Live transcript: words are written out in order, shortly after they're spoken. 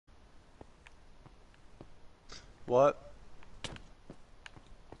What?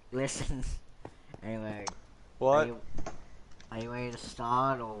 Listen. Anyway. What? Are you ready to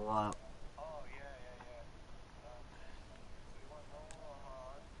start or what? Oh, yeah. Do we want normal or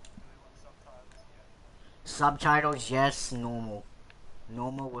hard? Do we want subtitles? Yeah. Subtitles, yes. Normal.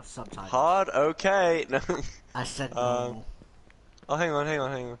 Normal with subtitles. Hard? Okay. No. I said normal. Oh, hang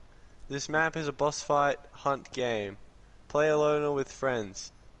on. This map is a boss fight hunt game. Play alone or with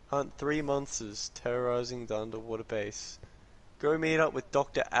friends. Hunt 3 monsters terrorizing the underwater base. Go meet up with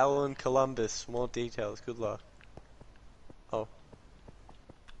Dr. Alan Columbus for more details. Good luck. Oh.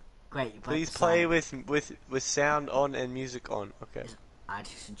 Great, you Please play with sound on and music on. Okay. I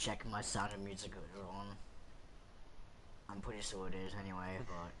just should check my sound and music are on. I'm pretty sure it is anyway,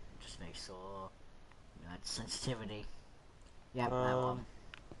 but just make sure. That's sensitivity. Yep,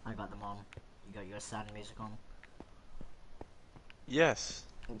 I got them on. You got your sound and music on? Yes.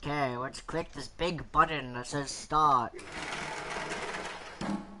 Okay, let's click this big button that says start.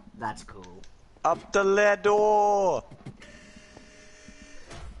 That's cool. Up the ladder! Oh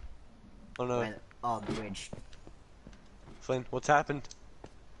no. Wait, oh, the bridge. Flynn, what's happened?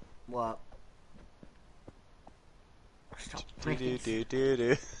 What? Stop Do do clicking.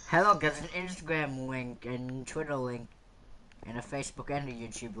 do. Hello, there's an Instagram link and Twitter link and a Facebook and a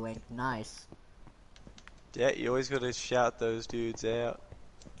YouTube link. Nice. Yeah, you always gotta shout those dudes out.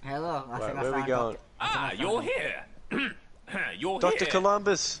 Hello, I Right, think I where found we going? You're here. You're Dr. here.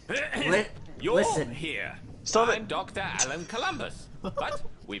 Columbus! You're Listen. here. Stop it. I'm Dr. Alan Columbus. But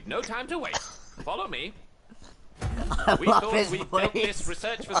we've no time to waste. Follow me. I We love thought his we'd built voice. this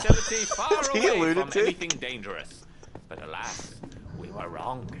research facility far He away alluded from to. anything dangerous. But alas, we were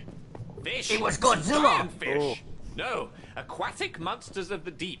wrong. Fish. It was Godzilla. Giant fish. No, aquatic monsters of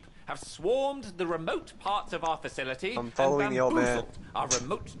the deep have swarmed the remote parts of our facility I'm following and the old man. bamboozled our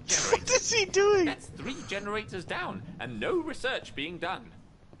remote What generators. is he doing? That's 3 generators down and no research being done.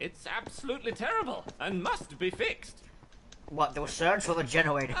 It's absolutely terrible and must be fixed. What, the research for the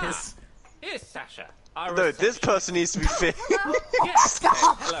generators? Here's Sasha. Our No, this research- person needs to be fit. Yes.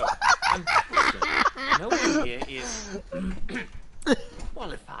 Hello. Listen, no one here is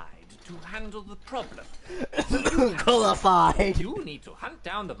qualified to handle the problem. Qualified. You need to hunt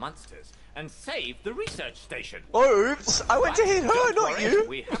down the monsters and save the research station. Oh, oops! I went to hit her, Don't not worry, you!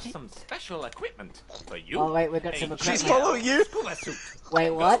 We have some special equipment for you. Oh wait, we got A some She's equipment. following you! scuba suit.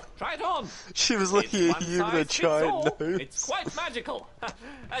 Wait, what? Try it on. She was It's looking one at you with a size fits giant all. nose. It's quite magical.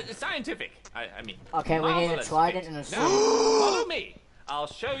 Scientific. I mean. Okay, we need a marvelous trident fit. and a Now, suit. follow me. I'll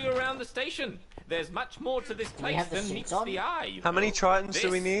show you around the station. There's much more to this place have the than suits meets on? the eye. You How many know. tritons do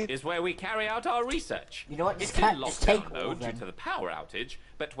we This need? is where we carry out our research. You know what, It's just in just take lockdown, all though, of due them. to the power outage.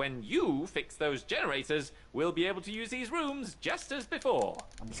 But when you fix those generators, we'll be able to use these rooms just as before.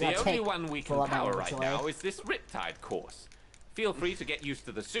 just The gonna only take one we can full power amount right away. now is this Riptide course. Feel free to get used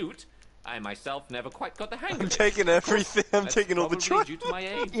to the suit. I myself never quite got the hang of I'm it. taking everything. I'm That's taking all the probably due tritons. to my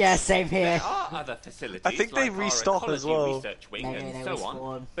age. Yeah, same here. There are other facilities. I think they like our restock as ecology well. Research wing Maybe and they so on,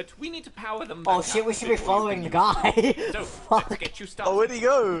 respawn. but we need to power them. Oh back shit, up we should be before you following the can guy. use them. So Fuck. let's get you started. Oh, where'd he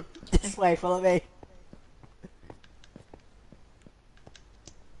go? This way, follow me.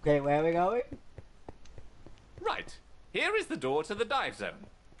 Okay, where are we going? Right. Here is the door to the dive zone.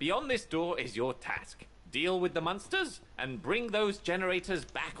 Beyond this door is your task. Deal with the monsters and bring those generators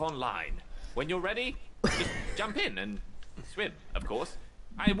back online. When you're ready, just jump in and swim, of course.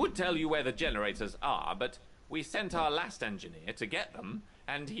 I would tell you where the generators are, but we sent our last engineer to get them,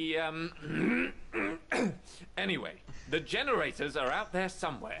 and he, Anyway, the generators are out there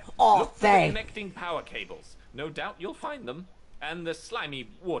somewhere. Oh, Look for the thank- connecting power cables. No doubt you'll find them. And the slimy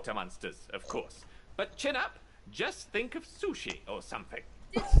water monsters, of course. But chin up, just think of sushi or something.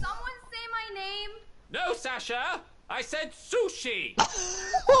 Did someone say my name? No, Sasha! I said sushi!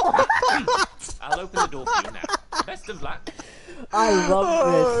 I'll open the door for you now. Best of luck. I love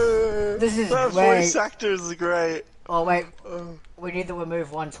Oh, this. This is that great. voice actor is great. Oh wait, we need to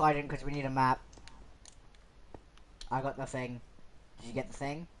remove one trident because we need a map. I got the thing. Did you get the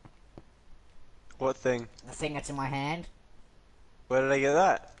thing? What thing? The thing that's in my hand? Where did I get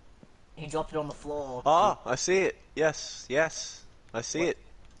that? He dropped it on the floor. Ah, I see it. Yes, yes. I see it.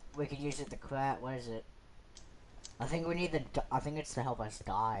 We could use it to crack. What is it? I think we need the. I think it's to help us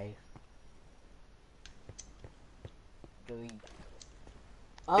die. Do we?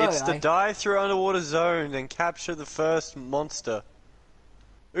 Oh, It's to dive through underwater zone and capture the first monster.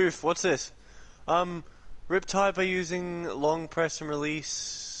 Oof, what's this? Riptide by using long press and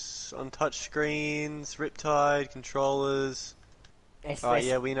release on touch screens, Riptide controllers. It's Oh this.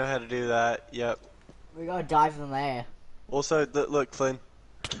 yeah, we know how to do that. Yep. We gotta dive in there. Also, look, Flynn.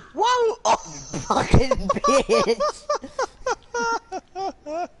 Whoa! Oh! Fucking bitch!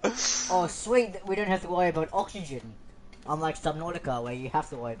 Oh, sweet, we don't have to worry about oxygen. Unlike Subnautica, where you have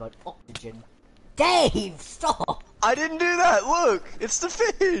to worry about oxygen. Dave, stop! I didn't do that, look! It's the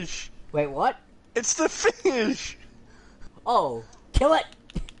fish! Wait, what? It's the fish! Oh, kill it!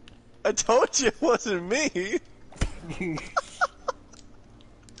 I told you it wasn't me!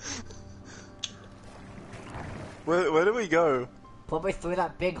 Where do we go? Probably through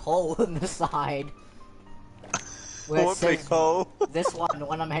that big hole in the side. Where it What big says hole? this one, the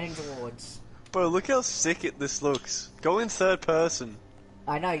one I'm heading towards. Bro, look how sick this looks. Go in third person.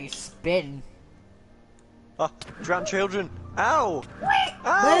 I know, you spin. Ah, drown children. Ow!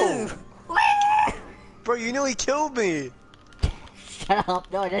 Ow! Move! Bro, you nearly killed me! Shut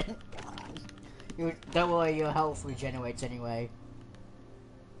up, no I didn't. Don't worry, your health regenerates anyway.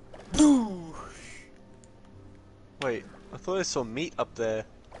 Wait, I thought I saw meat up there.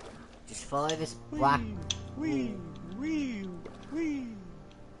 Just follow this black... Wee, wee.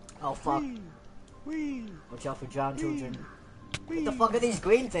 Oh fuck. Wee, Watch out for drowned children. wee. What the fuck are these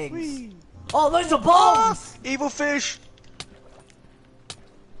green things? Wee. Oh, those are bombs! Evil fish!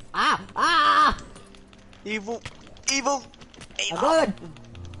 Ah! Ah! Evil. I'm good!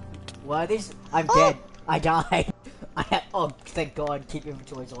 What are these? I'm dead. I died. Oh, thank god, keep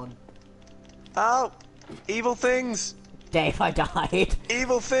inventories on. Ow! Evil things! Dave, I died.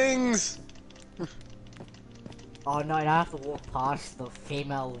 Evil things! Oh no, I have to walk past the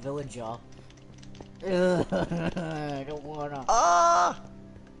female villager. Ugh, I don't wanna. Ah!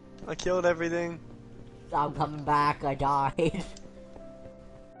 I killed everything. I'm coming back, I died.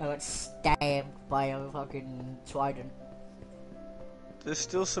 I got stabbed by a fucking trident. There's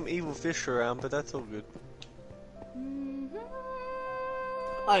still some evil fish around, but that's all good.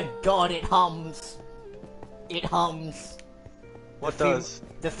 Oh god, it hums. It hums. What The fem- does?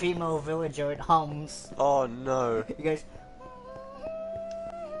 The female villager, it hums. Oh no. He goes,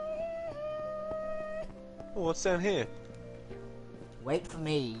 Oh, what's down here? wait for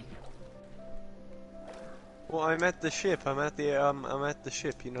me. Well, I'm at the ship. I'm at the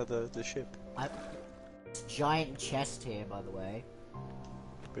ship. You know the ship. Giant chest here, by the way.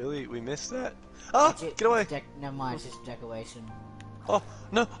 Really? We missed that? Ah! Get away! Never mind, it's just decoration. Oh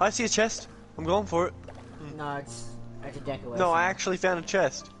no! I see a chest. I'm going for it. No, it's a decoration. No, I actually found a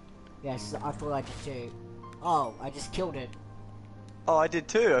chest. Yes, I thought I did too. Oh, I just killed it. Oh, I did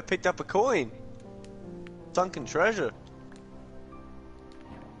too. I picked up a coin. Sunken treasure.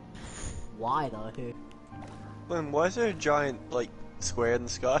 Why though? Lynn, why is there a giant, like, square in the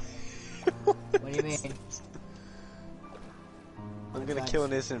sky? What do you mean? I'm gonna kill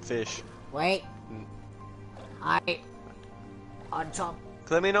an innocent fish. Wait. Mm. On top.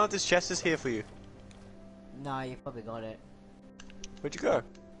 Let me know if this chest is here for you. No, you probably got it. Where'd you go?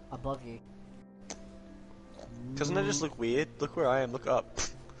 Above you. Doesn't that just look weird? Look where I am, look up.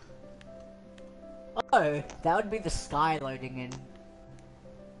 Oh, that would be the sky loading in.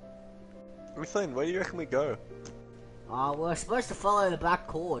 Flynn, where do you reckon we go? We're supposed to follow the black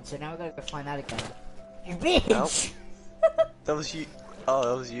cord, so now we gotta go find that again. You bitch! Nope. That was you. Oh,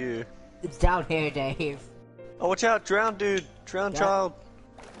 that was you. It's down here, Dave. Oh, watch out! Drown dude! Drown Yeah. child!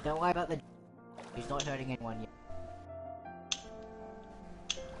 Don't worry about the... He's not hurting anyone yet.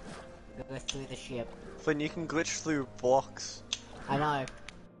 Go through the ship. Flynn, you can glitch through blocks. I know.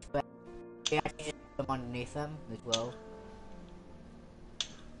 But you actually just put them underneath them as well.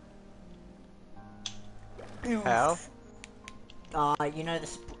 How? You know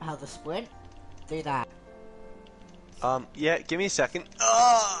how the sprint? Do that. Yeah, give me a second.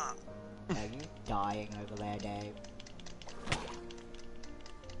 Ah! Are you dying over there, Dave?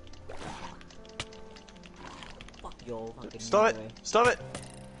 Fuck your fucking Stop it! misery. Stop it!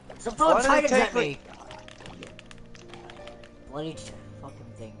 Stop Why throwing do they titans take at me! Bloody fucking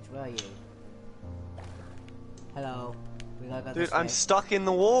things, where are you? Hello. We gotta go Dude, this I'm way. stuck in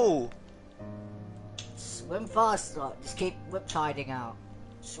the wall! Swim faster, just keep whip tiding out.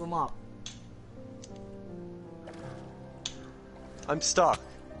 Swim up. I'm stuck.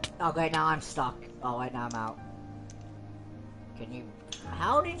 Okay, now I'm stuck. Oh wait, now I'm out. Can you...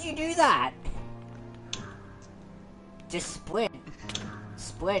 How did you do that? Just sprint.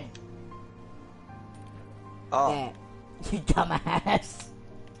 Sprint. Oh, There. You dumbass.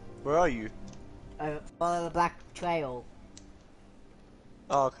 where are you? Follow the black trail.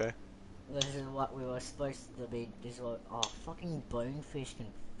 Oh, okay. This is what we were supposed to be. This is what... Oh, fucking bonefish can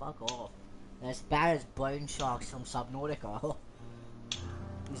fuck off. They're as bad as bone sharks from Subnautica.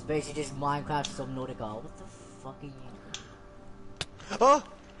 It's basically just Minecraft Subnautica. What the fuck are you... Oh!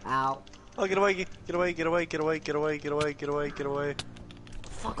 Ow. Oh, get away, get away, get away, get away, get away, get away, get away, get away.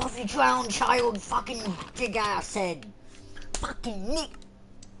 Fuck off, you drowned child, fucking big ass head. Fucking Nick.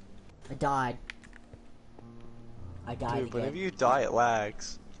 I died. I died Dude, again. whenever you die, it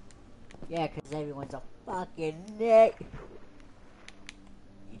lags. Yeah, because everyone's a fucking Nick.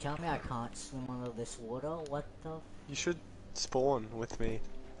 You tell me I can't swim under this water? What the? You should spawn with me.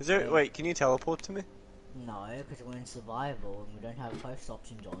 Is there? Yeah. Wait, can you teleport to me? No, because we're in survival and we don't have post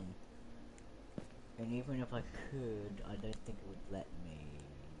options on. And even if I could, I don't think it would let me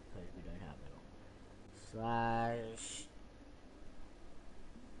because we don't have it on. Slash.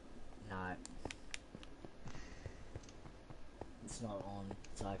 No. It's not on,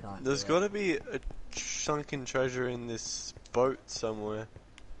 so I can't. There's do got to be a sunken treasure in this boat somewhere.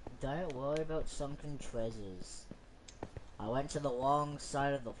 Don't worry about sunken treasures. I went to the wrong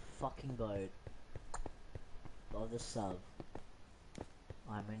side of the fucking boat. Of the sub.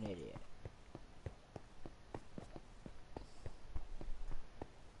 I'm an idiot.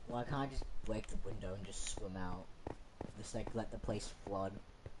 Why can't I just break the window and just swim out? Just like let the place flood.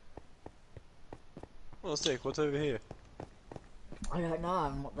 Oh, sick. What's over here? I don't know,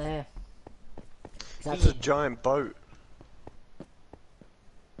 I'm not there. This is a giant boat.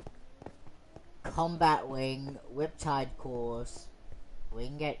 Combat wing, Riptide course. We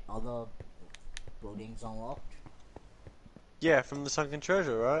can get other buildings unlocked. Yeah, from the sunken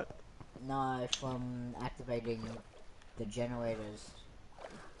treasure, right? No, from activating the generators.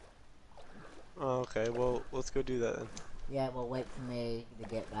 Oh, okay. Well, let's go do that then. Yeah, well wait for me to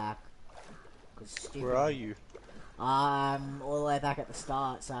get back. 'Cause stupid. Where are you? I'm all the way back at the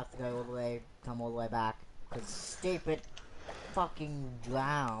start, so I have to go all the way, come all the way back. 'Cause stupid fucking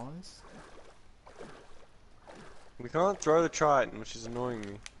drowns. We can't throw the Triton, which is annoying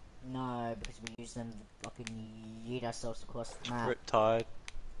me. No, because we use them to fucking yeet ourselves across the map. Riptide.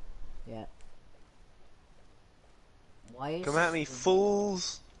 Yeah. Why is Come at me,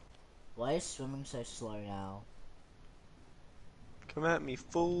 fools! Why is swimming so slow now? Come at me,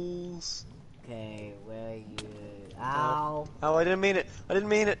 fools! Okay, where are you? Ow! Oh, I didn't mean it! I didn't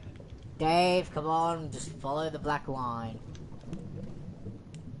mean it! Dave, come on, just follow the black line.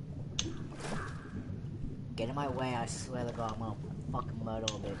 Get in my way, I swear to God, I'm gonna fucking murder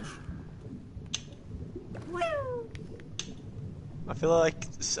a bitch. Woo! I feel like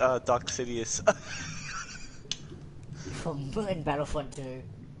Dark Sidious. From in Battlefront 2.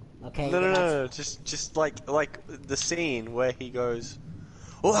 Okay, No, yeah, no, that's- no, no, just like the scene where he goes,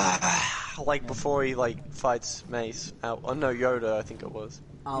 "Wah!" like before he like fights Mace. Oh no, Yoda, I think it was.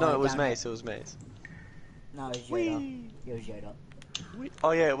 Oh, No, wait, it was down Mace. here. It was Mace. No, it was Yoda. Whee! It was Yoda.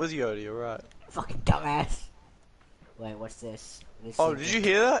 Oh yeah, it was Yoda. You're right. Fucking dumbass. Wait, what's this? Oh, did you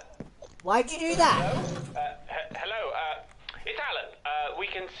hear that? Why'd you do that? Hello, it's Alan. We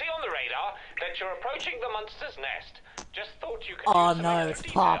can see on the radar that you're approaching the monster's nest. Just thought you could Oh use some no, extra it's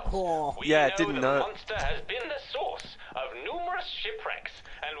details. parkour. We Yeah, know didn't the know. monster has been the source of numerous shipwrecks,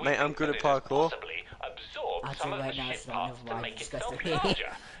 and we Mate, I'm think good that at it has parkour. possibly absorbed Actually, some of right the now ship it's not, parts never to mind, make just itself go through.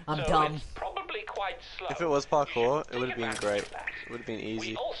 larger. I'm so dumb. it's probably quite slow. If it was parkour, it You would have should been take great. advantage of that. It would have been We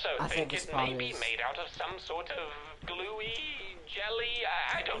easy. also I think think this it may part be is- made out of some sort of gluey jelly.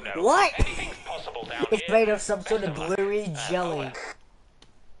 I don't know. What? Anything's possible down It's here. made of some sort of Best luck. gluey jelly.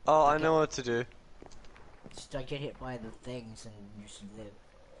 Oh, I know what to do. Just don't get hit by the things and you should live.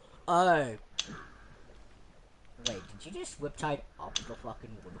 Oh. Wait, did you just whiptide up the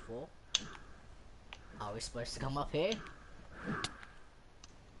fucking waterfall? Are we supposed to come up here?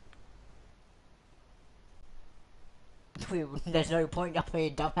 There's no point up here,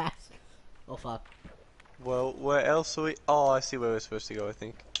 dumbass. Oh fuck. Well, where else are we? Oh, I see where we're supposed to go. I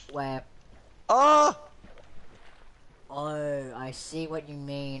think. Where? Oh! Oh, I see what you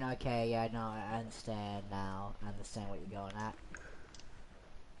mean. Okay, yeah, no, I understand now. I understand what you're going at.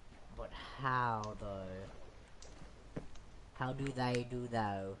 But how, though? How do they do,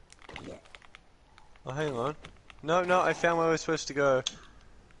 though? Yeah. Oh, hang on. No, no, I found where we're supposed to go.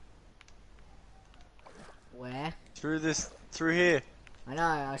 Where? Through here. I know,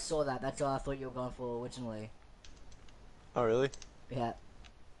 I saw that. That's what I thought you were going for originally. Oh, really? Yeah.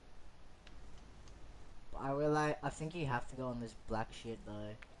 I think you have to go on this black shit,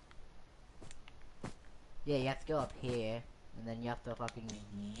 though. Yeah, you have to go up here, and then you have to fucking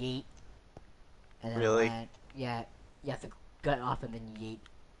yeet. And then Really? land. Yeah, you have to go up and then yeet.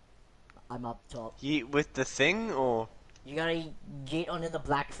 I'm up top. Yeet with the thing, or? You gotta yeet onto the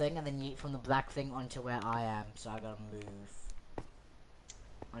black thing, and then yeet from the black thing onto where I am, so I gotta move.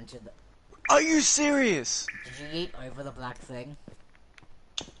 Onto the... Are you serious? Did you yeet over the black thing?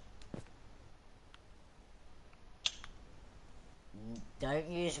 Don't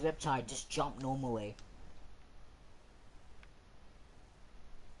use Riptide, just jump normally.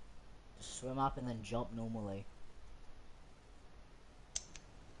 swim up and then jump normally.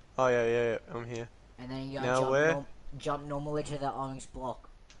 Oh yeah, I'm here. And then you Now gotta where? jump normally to that orange block.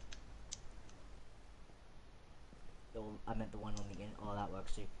 I meant the one on the end. Oh, that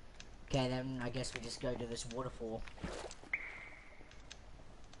works too. Okay, then I guess we just go to this waterfall.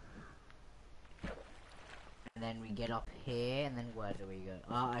 And then we get up here, and then where do we go?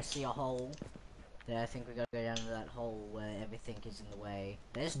 I see a hole. There, I think we gotta go down to that hole where everything is in the way.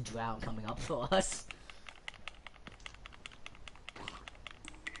 There's drown coming up for us.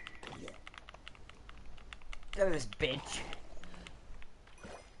 Look at this bitch.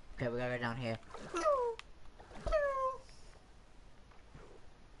 Okay, we gotta go down here.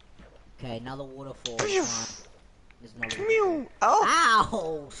 Okay, another waterfall. There's another Mew.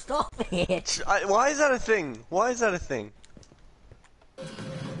 Oh! Ow! Stop it! Why is that a thing? Why is that a thing?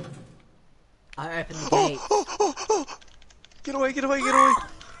 I opened the gate. Oh! Get away, get away, get away!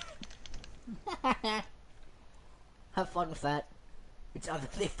 Have fun with that. It's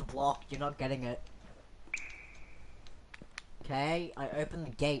underneath the block, you're not getting it. Okay, I opened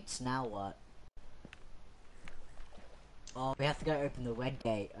the gates, now what? Oh, we have to go open the red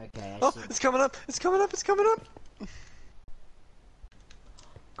gate. Okay, I see. It's coming up! It's coming up! It's coming up!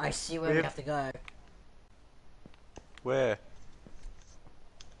 I see where we have to go. Where?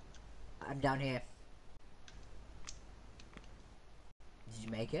 I'm down here. Did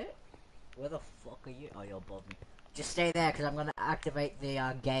you make it? Where the fuck are you? Oh, you're above me. Just stay there, because I'm going to activate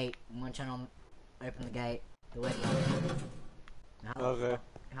the gate. I'm going to turn on, open the gate. The red one. Okay.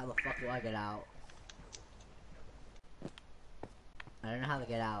 How the fuck do I get out? I don't know how to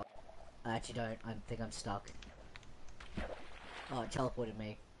get out. I actually don't. I think I'm stuck. Oh, it teleported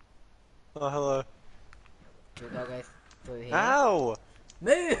me. Oh, hello. Do we go through here? Ow!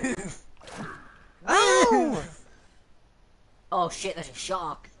 Move! Ow! Oh shit, there's a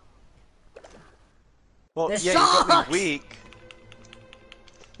shark. Well, There's yeah, you got sharks! me weak.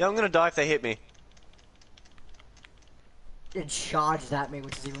 Yeah, I'm gonna die if they hit me. It charged at me,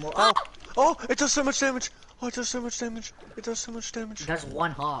 which is even more. Oh! Oh! It does so much damage! Oh, it does so much damage! It does so much damage! That's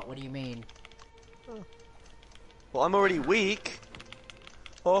one heart, what do you mean? Well, I'm already weak.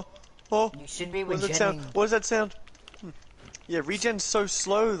 Oh! Oh! You should be What does that sound? regenning. What does that sound? Yeah, regen's so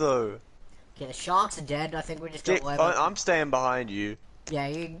slow though. Okay, the sharks are dead, I think we just Dick, got level. I'm staying behind you. Yeah,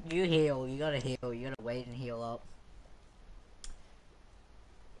 you heal, you gotta heal, you gotta wait and heal up.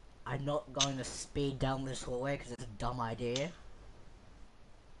 I'm not going to speed down this hallway because it's a dumb idea.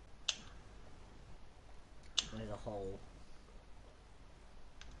 There's a hole.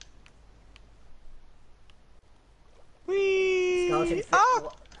 Whee! Skeleton Ah!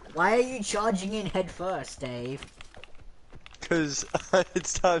 Why are you charging in head first, Dave? Because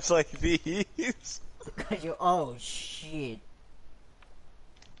it's times like these. Because you. Oh shit!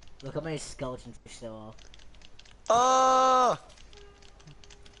 Look how many skeleton fish there are. Ah!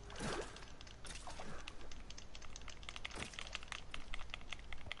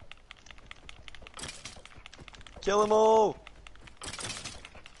 Kill them all!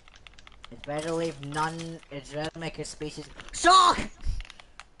 It's better to leave none. It's better to make a species. Shark!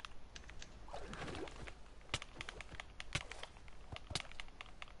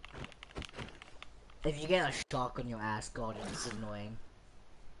 If you get a shark on your ass, god, it's annoying.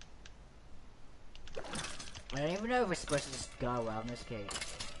 I don't even know if we're supposed to just go around this cave.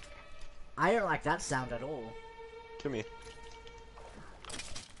 I don't like that sound at all. Come here.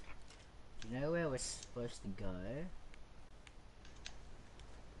 Do you know where we're supposed to go?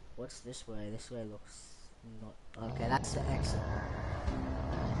 What's this way? This way looks not... Okay, that's the exit.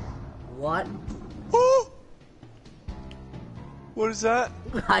 What? Oh! What is that?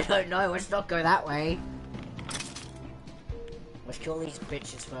 I don't know, let's not go that way. Let's kill these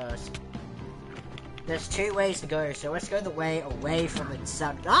bitches first. There's two ways to go, so let's go the way away from the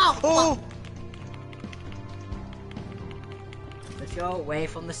sound. Oh! Oh! Let's go away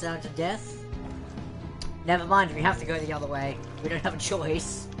from the sound of death. Never mind, we have to go the other way. We don't have a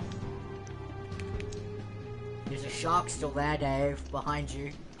choice. There's a shark still there, Dave, behind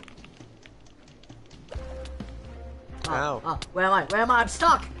you. Ow. Oh, where am I? Where am I? I'm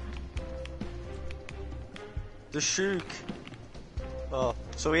stuck! The shook. Oh,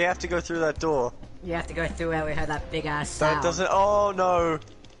 so we have to go through that door. You have to go through where we heard that big ass That sound. doesn't. Oh no.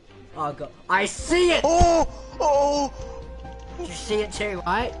 Oh god. I see it! Oh! Oh! You see it too,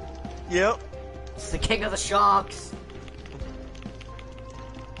 right? Yep. It's the king of the sharks.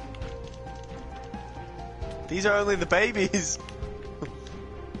 These are only the babies.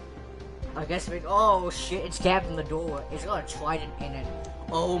 I guess we. Oh shit! It's capped in the door. It's got a trident in it.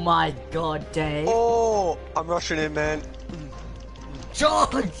 Oh my god, Dave! Oh! I'm rushing in, man.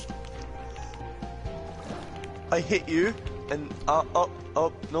 Charge! I hit you, and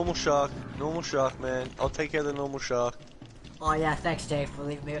normal shark, man. I'll take care of the normal shark. Oh yeah, thanks Dave for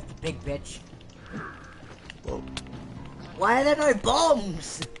leaving me with the big bitch. Whoa. Why are there no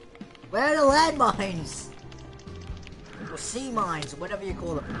bombs? Where are the landmines? Or sea mines, or whatever you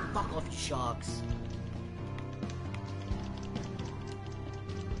call them. Fuck off, you sharks.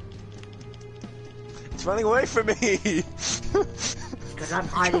 It's running away from me! Because I'm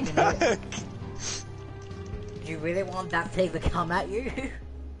hiding in here. Do you really want that thing to come at you?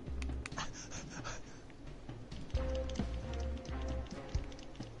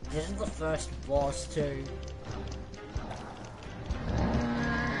 This is the first boss too.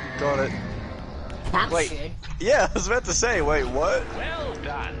 Got it. Captured? Wait. Yeah, I was about to say, wait, what? Well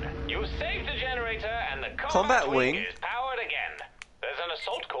done. You saved the generator and the Combat wing is powered again. There's an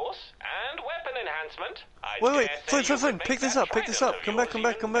assault course and weapon enhancement. Wait, Flynn, pick this up, Come back.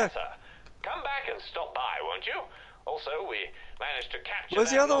 Come back and stop by, won't you? Also, we managed to capture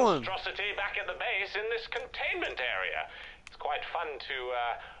Where's the that other one? monstrosity back at the base in this containment area. It's quite fun to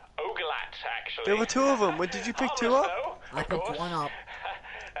oglat, actually. There were two of them. Did you pick two up? I picked one up.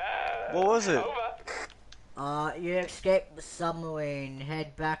 What was it? You escaped the submarine.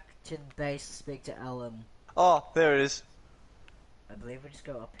 Head back to the base to speak to Ellen. Oh, there it is. I believe we just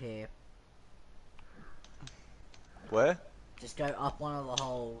go up here. Where? Just go up one of the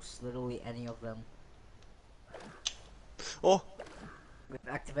holes, literally any of them. Oh, We've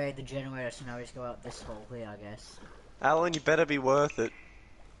activated the generator, so now we just go out this hole here, I guess. Alan, you better be worth it.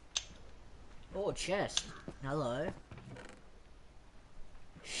 Oh, chest. Hello.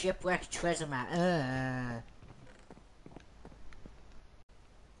 Shipwreck treasure map.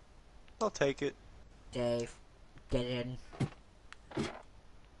 I'll take it. Dave, get in.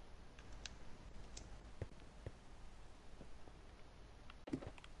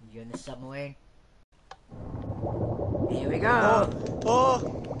 You in the submarine? Here we go!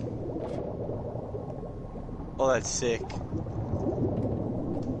 Oh! Oh, that's sick.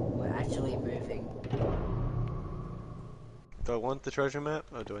 We're actually moving. Do I want the treasure map,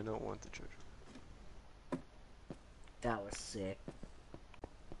 or do I not want the treasure? That was sick.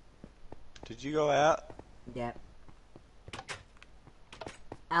 Did you go out? Yep.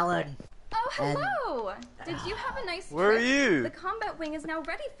 Alan! Oh, hello! Did you have a nice Where are trip? you? The combat wing is now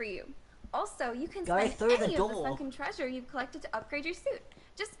ready for you. Also, you can Go spend through the any of door. the sunken treasure you've collected to upgrade your suit.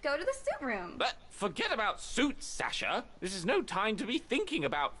 Just go to the suit room. But forget about suits, Sasha. This is no time to be thinking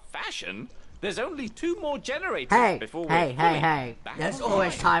about fashion. There's only 2 more generators Hey! before Hey! we're fully back There's online.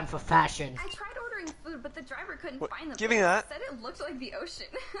 always time for fashion. I tried ordering food, but the driver couldn't What? find the Give me place. that. Said it looked like the ocean.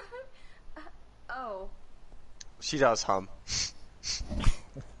 Oh. She does hum.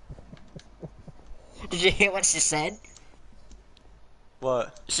 Did you hear what she said?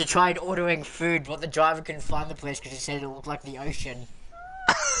 What? She tried ordering food, but the driver couldn't find the place because he said it looked like the ocean.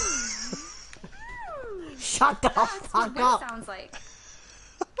 Shut the That's fuck what it up! sounds like.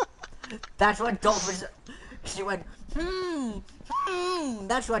 That's what dolphins... She went,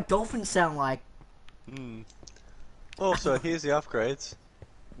 that's what dolphins sound like. Also, here's the upgrades.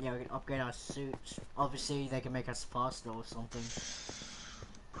 Yeah, we can upgrade our suits. Obviously, they can make us faster or something.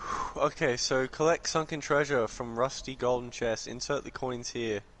 Okay, so collect sunken treasure from rusty golden chest. Insert the coins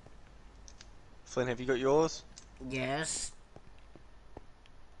here. Flynn, have you got yours? Yes.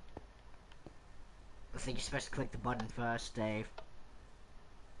 I think you're supposed to click the button first, Dave.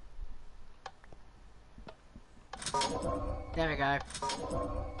 There we go.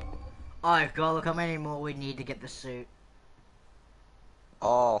 Oh god, look how many more we need to get the suit.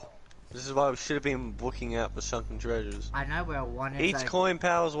 Oh, this is why we should have been looking out for sunken treasures. I know where one is. Each coin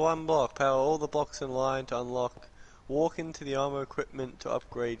powers 1 block. Power all the blocks in line to unlock. Walk into the armor equipment to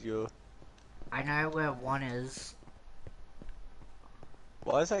upgrade your... I know where one is.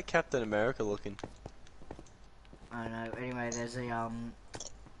 Why is that Captain America looking? I don't know. Anyway, there's a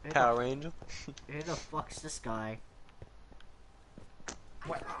Power Ranger? Who the fuck's this guy? I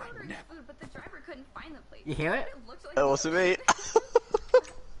tried ordering food, but the driver couldn't find the place. You hear it? Said it looked like That the wasn't me.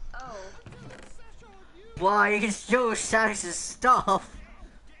 Oh. Wow, you can steal Satis's stuff.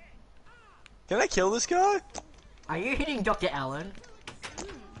 Can I kill this guy? Are you hitting Dr. Allen? Did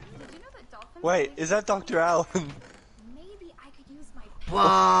you know that dolphins Wait, have is that Dr. Allen? Maybe I could use my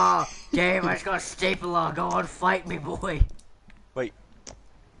Whoa! Dave, I just got a stapler. Go on, fight me, boy. Wait,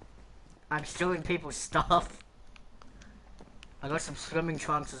 I'm stealing people's stuff. I got some swimming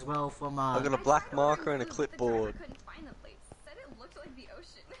trunks as well from I got a black marker and a clipboard. couldn't find the place. Said it looked like the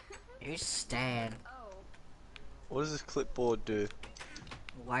ocean. Who's Stan? Oh. What does this clipboard do?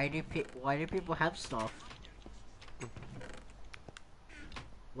 Why do people have stuff?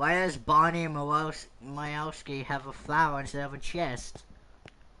 Why does Barney Mayowski have a flower instead of a chest?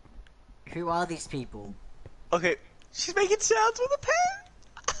 Who are these people? Okay, she's making sounds with a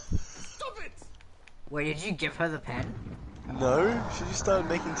pen. Stop it! Wait, did you give her the pen? No, she just started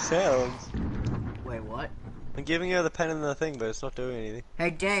making sounds. Wait, what? I'm giving her the pen and the thing, but it's not doing anything.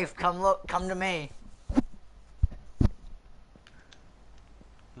 Hey Dave, come to me.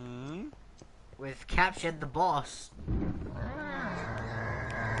 Hmm? We've captured the boss.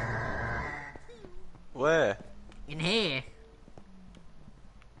 Where? In here.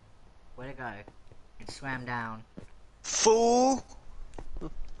 Where'd it go? It swam down. Fool!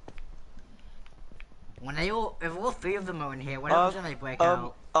 If all three of them are in here, what happens when they break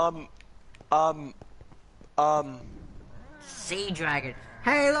out? Sea dragon.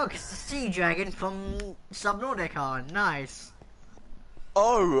 Hey, look, it's the sea dragon from Subnautica. Nice.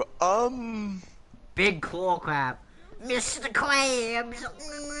 Oh, Big claw crab. Mr. Krabs.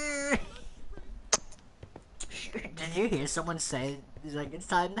 Did you hear someone say, like, it's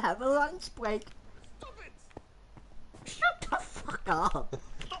time to have a lunch break? Stop it! Shut the fuck up.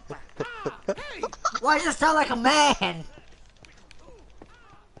 Hey! Why does it sound like a man?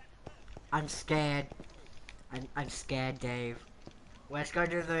 I'm scared. I'm scared, Dave. Let's go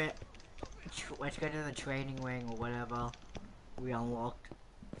to the training wing or whatever we unlocked.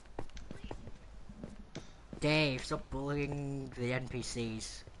 Dave, stop bullying the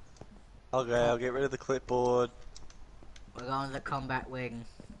NPCs. okay, I'll get rid of the clipboard. We're going to the combat wing.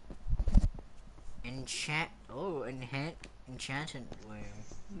 Enchanted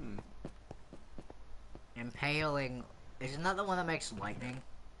wing. Impaling. Isn't that the one that makes lightning?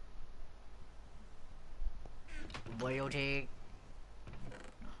 Loyalty.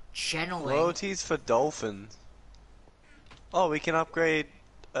 Channeling. Loyalties for dolphins. Oh, we can upgrade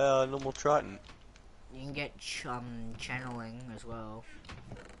normal Triton. You can get channeling as well.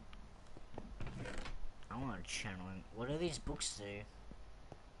 I want channeling. What do these books do?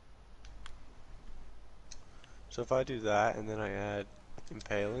 So if I do that and then I add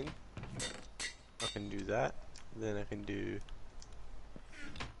impaling, I can do that. Then I can do.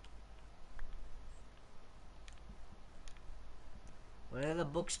 What do the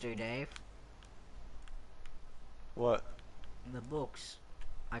books do, Dave? What? The books.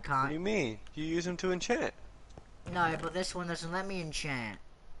 I What can't. do you mean? You use them to enchant. No, but this one doesn't let me enchant.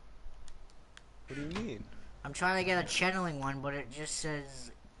 What do you mean? I'm trying to get a channeling one, but it just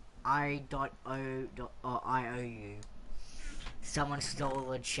says I.O.IOU. Someone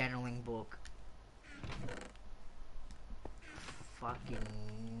stole a channeling book. Fucking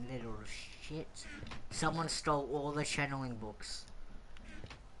little shit. Someone stole all the channeling books.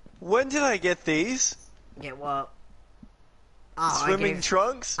 When did I get these? Yeah, well. Oh, Swimming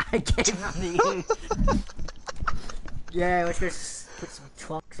trunks? I gave them these. Yeah, let's just put some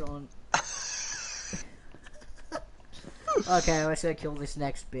trunks on. Okay, let's go kill this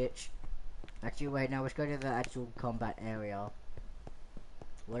next bitch. Actually, wait, now let's go to the actual combat area.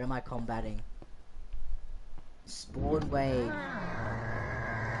 What am I combating? Spawn wave.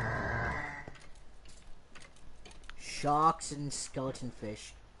 Sharks and skeleton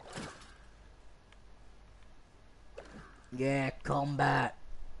fish. Yeah, combat.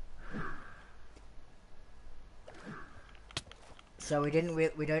 So we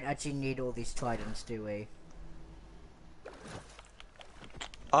don't actually need all these tridents, do we?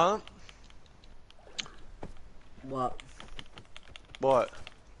 What? What?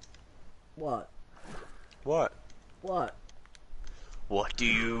 What? What? What? What do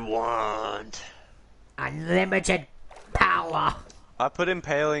you want? Unlimited power! I put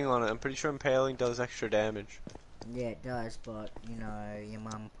impaling on it. I'm pretty sure impaling does extra damage. Yeah, it does, but, you know, your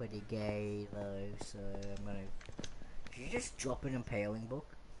mum pretty gay, though, so I'm gonna... Did you just drop an impaling book?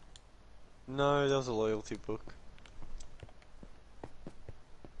 No, that was a loyalty book.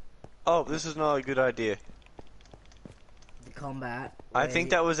 Oh, this is not a good idea. The combat. I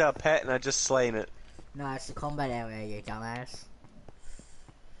think that was our pet and I just slain it. No, it's the combat area, you dumbass.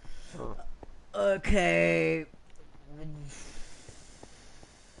 Oh. Okay.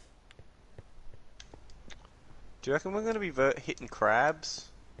 Do you reckon we're gonna be hitting crabs?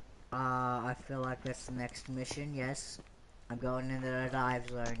 I feel like that's the next mission, yes. I'm going into the dive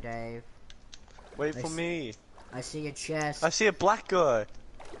zone, Dave. Wait for me. I see a chest. I see a black guy.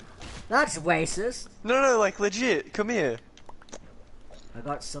 That's racist. No, like legit. Come here. I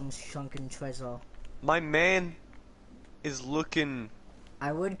got some shrunken treasure. My man is looking.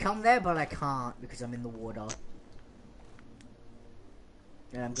 I would come there, but I can't because I'm in the water.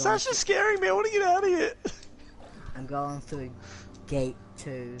 And I'm going Sasha's scaring me. I want to get out of here. I'm going through gate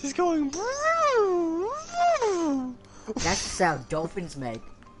 2. He's going. That's the sound dolphins make.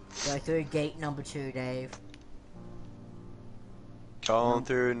 Go through gate number 2, Dave. Going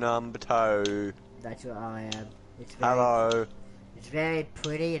through number 2. That's where I am. It's Hello. It's very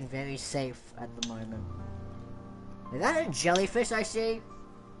pretty and very safe at the moment. Is that a jellyfish I see?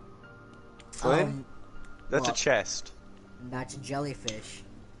 Flynn? That's a what? chest. That's a jellyfish.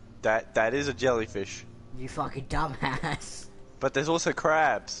 That is a jellyfish. You fucking dumbass. But there's also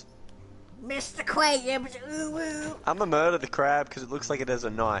crabs. Mr. Quayams, ooh ooh. I'm gonna murder the crab because it looks like it has a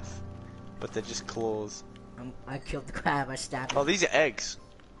knife. But they're just claws. I killed the crab, I stabbed Oh, him. these are eggs.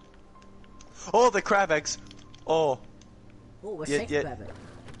 Oh, the crab eggs. Oh. Oh, we're Yeah, safe yeah. crab.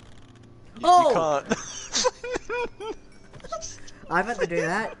 You Oh! can't. I meant to do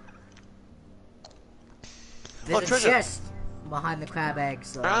that. There's a treasure. chest behind the crab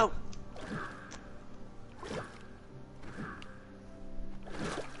eggs, though. Ow.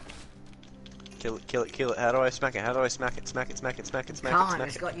 Kill it, kill it, kill it. How do I smack it? How do I smack it? Smack it, smack it, smack it, smack it, Can't, smack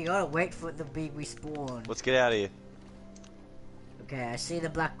it's it. got, you gotta wait for it to be respawned. Let's get out of here. Okay, I see the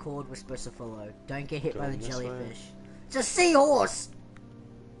black cord we're supposed to follow. Don't get hit by the Going this way. jellyfish. It's a seahorse!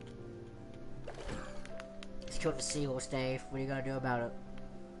 It's killed the seahorse, Dave. What are you gonna do about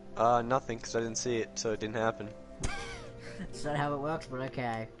it? Nothing, because I didn't see it, so it didn't happen. It's not how it works, but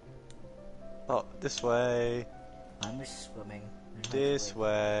okay. Oh, this way. I'm just swimming. and This hopefully-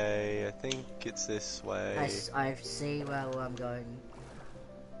 way. I think it's this way. I see where I'm going.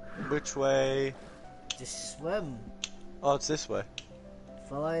 Which way? Just swim. Oh, it's this way.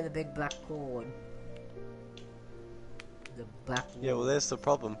 Follow the big black cord. The black wool. Yeah, well, there's the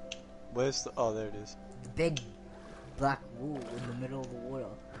problem. Where's the... Oh, there it is. The big black wool in the middle of the water.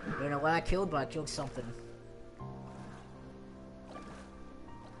 I don't know what I killed, but I killed something.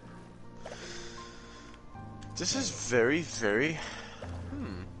 This is very, very...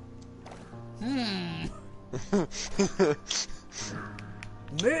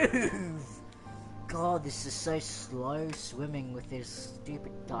 Move! God, this is so slow swimming with this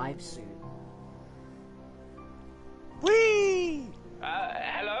stupid dive suit. Whee!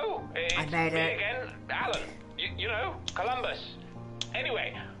 Hello? I It's made me it. again, Alan. You know, Columbus.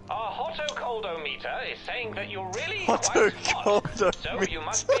 Anyway, our hotocoldometer is saying that you're really quite hot, so Hotocoldometer. you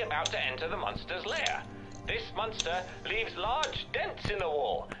must be about to enter the monster's lair. This monster leaves large dents in the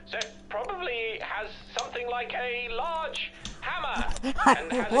wall, so it probably has something like a large hammer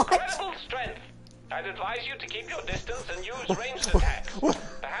and has What? incredible strength. I'd advise you to keep your distance and use ranged attacks.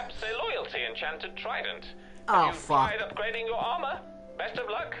 Perhaps a loyalty enchanted trident. Oh, Have you fuck. tried upgrading your armor? Best of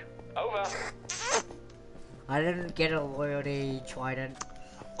luck. Over. I didn't get a loyalty trident.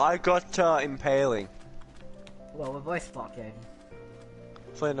 I got impaling. Well, we're both fucking.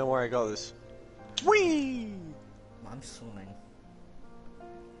 Flynn, don't worry, I got this. Whee! I'm swimming.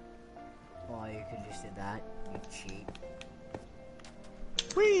 Oh, you can just do that. You cheat.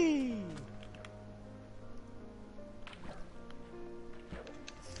 Whee!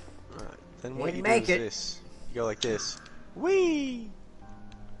 Alright, then what Didn't you do make is it. this. You go like this. Whee!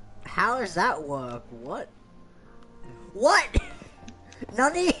 How does that work? What? What?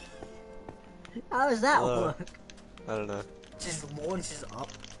 Nani? How does that work? I don't know. Just launches up.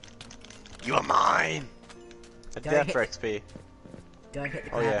 You are mine! A Don't death hit- for XP. Don't hit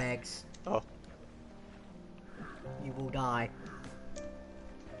the Oh, crab yeah. eggs. Oh. You will die.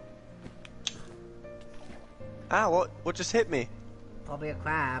 Ah, what just hit me? Probably a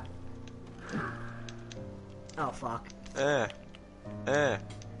crab. Oh fuck. Eh. Eh.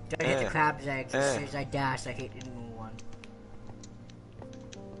 Don't hit the crab's eggs. As Eh. soon as I dash, I hit the new one.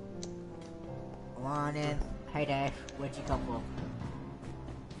 Come on in. Hey Dave, where'd you come from?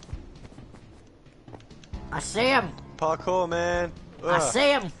 I see him! Parkour, man. I Ugh. see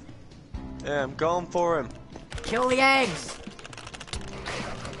him! Yeah, I'm going for him. Kill the eggs!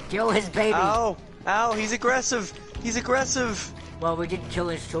 Kill his baby! Ow! Ow, he's aggressive! He's aggressive! Well, we didn't kill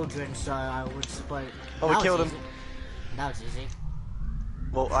his children, so I would suppose... Oh, we That was killed him. easy. That was easy.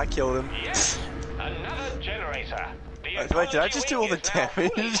 Well, I killed him. Yes, another generator. The Wait, did I ecology just do wing all the is now fully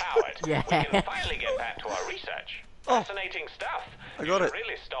damage? powered. Yeah. We can finally get back to our research. Oh. Fascinating stuff. I You got should it.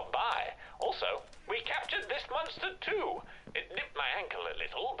 really stop by. Also, we captured this monster too. It nipped my ankle a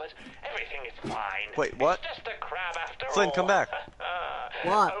little, but everything is fine. Wait, what? It's just a crab after all. Flynn, come back.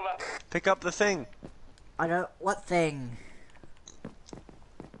 What? Over. Pick up the thing. I don't... What thing?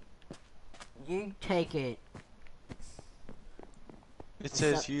 You take it. It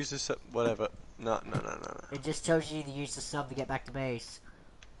says that- use this... Whatever. No. It just tells you to use the sub to get back to base.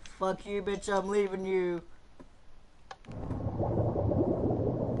 Fuck you, bitch, I'm leaving you.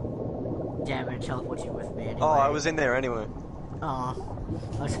 Damn it, teleport you with me anyway. Oh, I was in there anyway. Aw.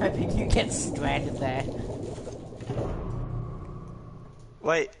 I was hoping you get stranded there.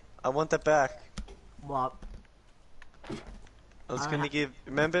 Wait, I want that back. What? I was I gonna ha- give.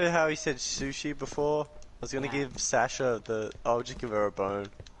 Remember how he said sushi before? I was gonna Yeah. give Sasha the. I'll just give her a bone.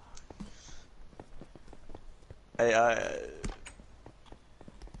 Hey,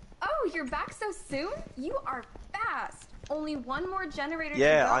 Oh, you're back so soon? You are fast. Only one more generator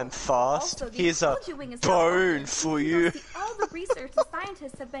yeah, to go. I'm fast. Also, the Here's a ecology wing is now bone open. for You you. can go see all the research the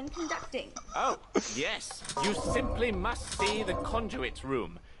scientists have been conducting. Oh, yes. You simply must see the conduit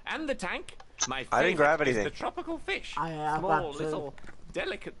room. And the tank. My I didn't grab favorite is anything. the tropical fish. I've Small, got two. little,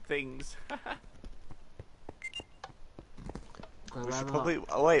 delicate things. We should probably.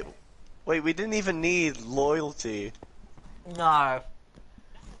 Oh, wait. We didn't even need loyalty. No.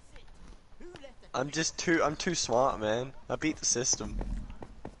 I'm too smart, man. I beat the system.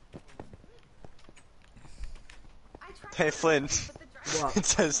 I tried Hey, to Flynn. but the driver What? It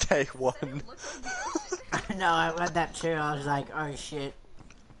says day said one. it looked like the ocean. No, I read that too. I was like, oh shit.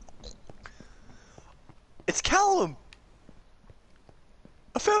 It's Callum.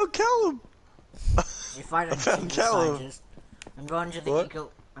 I found Callum. You find I a found single Callum. scientist. I'm going to the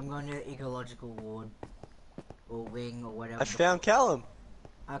What? I'm going to the ecological ward or wing or whatever. I found Callum.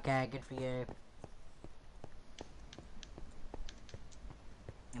 Okay, good for you.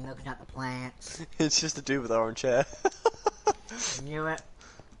 I'm looking at the plants. It's just a dude with orange hair. Knew it.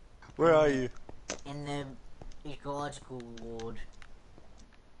 Where are you? In the ecological ward.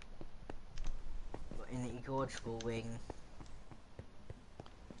 In the ecological wing.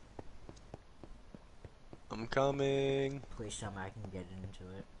 I'm coming. Please tell me I can get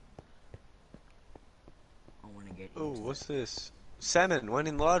into it. I want to get Oh, into what's it. this? Salmon. When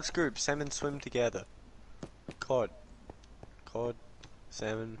in large groups, salmon swim together. Cod. Cod.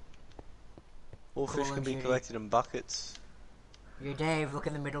 Salmon. All Call fish of can be Duty. collected in buckets. Yo, Dave, look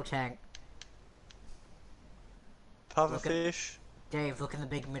in the middle tank. Puffer Look at- fish. Dave, look in the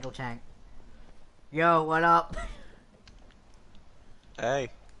big middle tank. Yo, what up? Hey.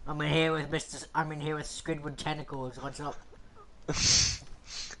 I'm in here with I'm in here with Squidward Tentacles. What's up?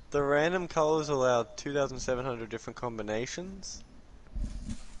 The random colors allow 2,700 different combinations.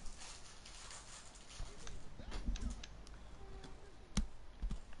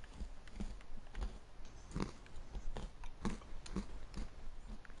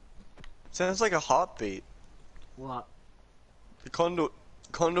 Sounds like a heartbeat. What? The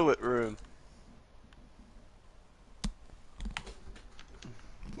conduit room.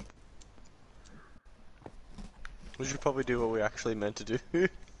 We should probably do what we actually meant to do.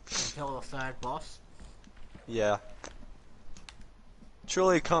 Kill the third boss. Yeah.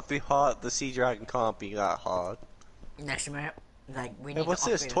 Surely it can't be hard. The sea dragon can't be that hard. Next minute, like we Hey, need. what's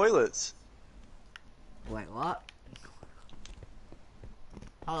to this? upgrade- Toilets. Wait, what?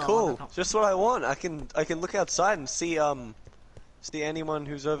 Hold on, Cool. look up- Just what I want. I can look outside and see anyone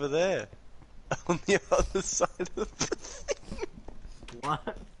who's over there on the other side of the thing.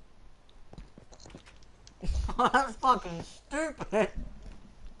 What? That's fucking stupid.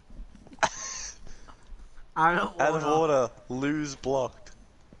 Out of Out of order. order. Lose blocked.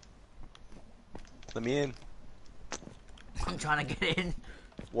 Let me in. I'm trying to get in.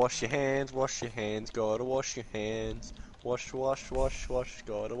 Wash your hands. Wash your hands. Gotta wash your hands. Wash, wash, wash, wash.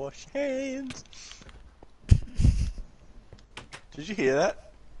 Gotta wash your hands. Did you hear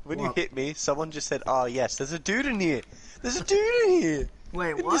that? When you What? hit me, someone just said, "Oh yes, there's a dude in here. There's a dude in here."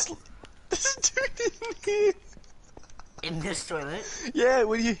 Wait, In what? There's a dude in here. In this toilet? Yeah,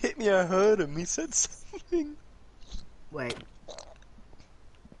 when you hit me, I heard him. He said something. Wait.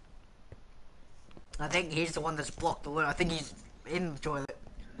 I think he's the one that's blocked the loo. I think he's in the toilet.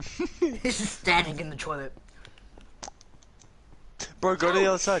 He's just standing in the toilet. Bro, go to the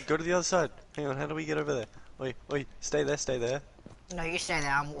other side. Go to the other side. Hang on, how do we get over there? Wait, wait, stay there, stay there. No, you stay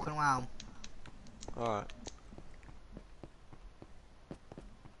there. I'm walking around. Alright.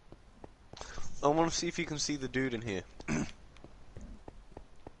 I want to see if you can see the dude in here.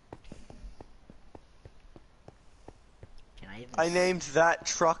 Can I even? I named that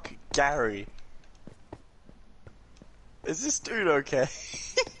truck Gary. Is this dude okay?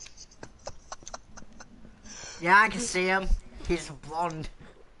 Yeah, I can see him. He's blonde.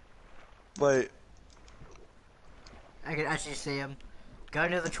 Wait, I can actually see him. Go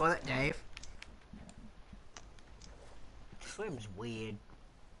to the toilet, Dave. Swim's weird.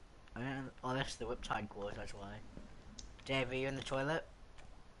 Oh, that's the whip-tied cord, that's why. Dave, are you in the toilet?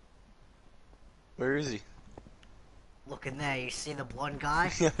 where is he? Look in there, you see the blonde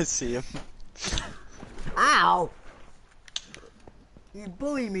guy? Yeah, I see him. Ow! You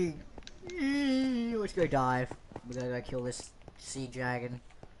bully me! Let's go dive. We're gonna go kill this sea dragon.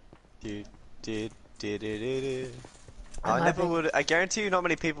 Dude, did. I I'm never hoping- would. I guarantee you, not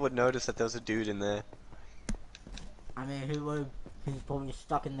many people would notice that there was a dude in there. I mean, who would? He's probably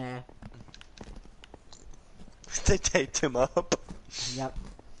stuck in there. They taped him up. Yep.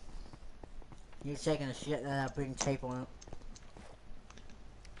 He's taking a shit and putting tape on it.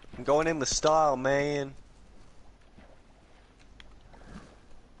 I'm going in with style, man.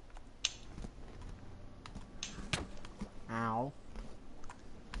 Ow.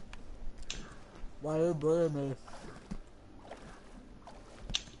 Why you bullying me?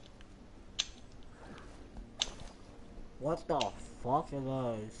 What the fuck are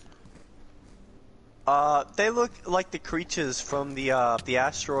those? They look like the creatures from the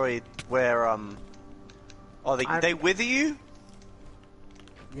asteroid where, oh, they wither you?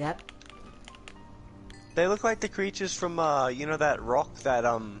 Yep. They look like the creatures from, you know that rock, that,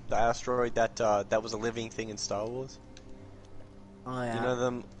 the asteroid that was a living thing in Star Wars? Oh yeah. You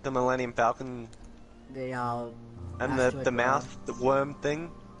know, the Millennium Falcon The and asteroid the worm. mouth, the worm thing?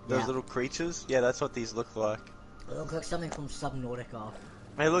 Those Yeah. little creatures? Yeah, that's what these look like. It looks like something from Subnautica.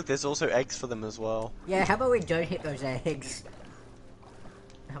 Hey, look, there's also eggs for them as well. Yeah, how about we don't hit those eggs?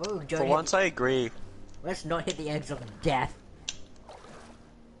 How about we don't For hit... once, I agree. Let's not hit the eggs of death.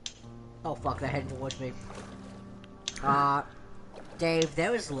 Oh fuck, they're heading towards me. Dave,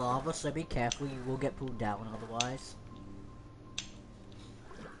 there is lava, so be careful, you will get pulled down otherwise.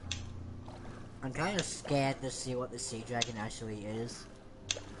 I'm kind of scared to see what the sea dragon actually is.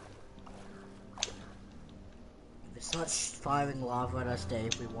 If it's not firing lava at us,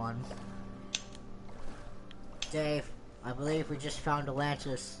 Dave, we won. Dave, I believe we just found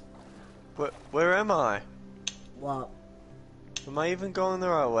Atlantis. Where am I? What? Am I even going the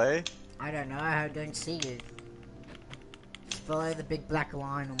right way? I don't know, I don't see you. Just follow the big black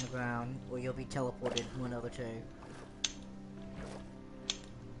line on the ground, or you'll be teleported, one of the two.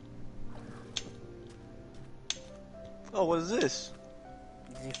 Oh, what is this?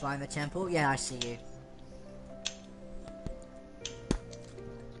 Did you find the temple? Yeah, I see you.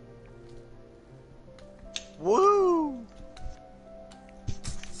 Woo!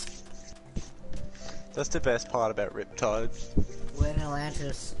 That's the best part about Riptides. We're in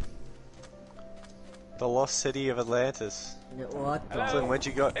Atlantis. The lost city of Atlantis. What the? Hello. Flynn, where'd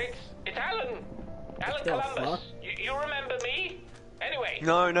you go? It's Alan. Alan The Columbus. fuck? You remember me? Anyway.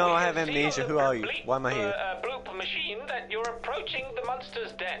 No, we I can have see amnesia. on the Who are you? bleep, Why am I here? Bloop machine that you're approaching the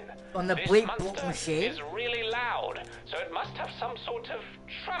monster's den. On the This bleep monster bloop machine? is really loud, so it must have some sort of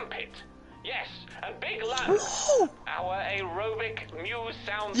trumpet. Yes, and Big Lun, our aerobic muse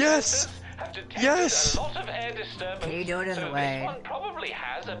sound Yes! sensors have detected Yes! a lot of air disturbance. Can you do it in so the way? this one probably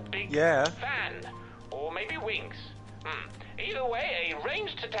has a big Yeah. fan, or maybe wings. Either way, a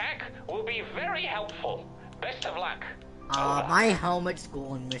ranged attack will be very helpful. Best of luck. Over. My helmet's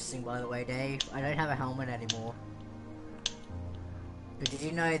gone missing, by the way, Dave. I don't have a helmet anymore. But did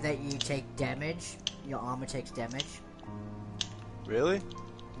you know that you take damage? Your armor takes damage? Really?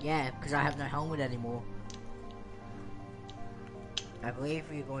 Yeah, because I have no helmet anymore. I believe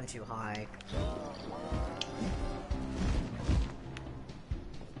you're going too high.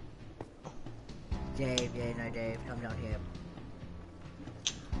 Dave, yeah, no, Dave, come down here.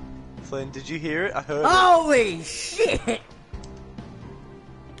 Flynn, did you hear it? I heard Holy shit! it.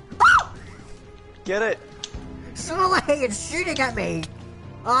 Get it! Someone is shooting at me!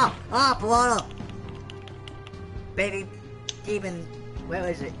 Piranha! Baby demon, where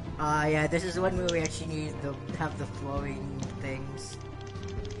is it? Yeah, this is the one where we actually need to have the flowing things.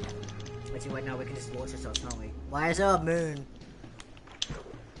 Actually, wait, no, we can just launch ourselves, can't we? Why is there a moon?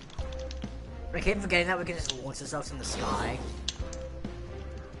 I keep forgetting that we can just launch ourselves in the sky.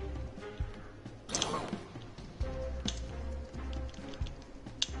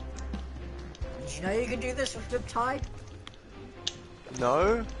 Did you know you can do this with Riptide?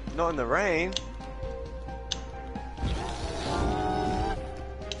 No, not in the rain.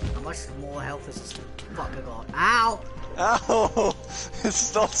 How much more health has this fucker got? Ow! Ow!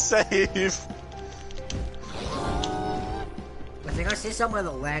 It's not safe. I think I see somewhere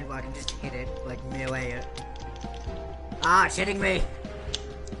the land where I can just hit it, like melee it. Ah, it's hitting me!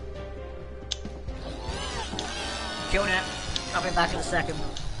 Killed it. I'll be back in a second.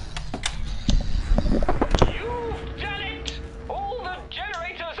 You've done it! All the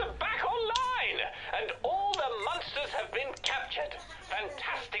generators are back online, and all the monsters have been captured.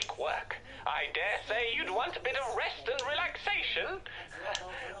 Fantastic work. I dare say you'd want a bit of rest and relaxation.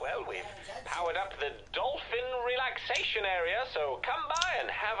 Well, we've powered up the dolphin relaxation area, so come by and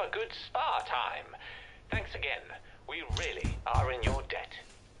have a good spa time. Thanks again. We really are in your debt.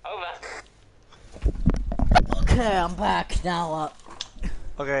 Over. Okay, I'm back. Now,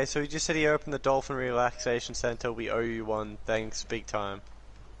 Okay, so he just said he opened the Dolphin Relaxation Center. We owe you one. Thanks, big time.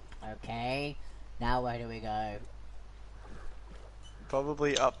 Okay. Now where do we go?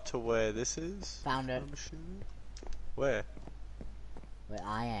 Probably up to where this is. Found it. I'm assuming. Where? Where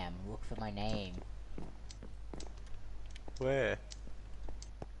I am. Look for my name. Where?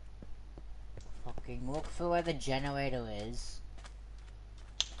 Fucking look for where the generator is.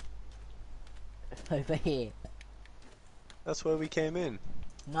 Over here. That's where we came in.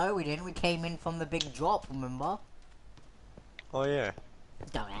 No, we didn't. We came in from the big drop, remember? Oh yeah.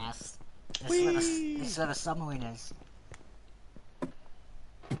 Dumbass. This Whee! is where the submarine is.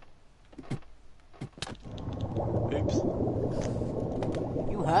 Oops.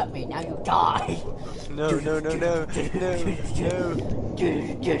 You hurt me, now you die! No, no, no, no, no, no.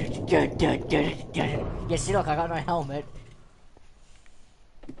 Yeah, see, look, I got no helmet.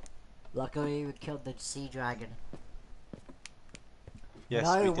 Luckily, we killed the sea dragon. Yes,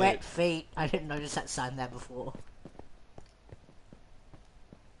 no we wet did. feet. I didn't notice that sign there before.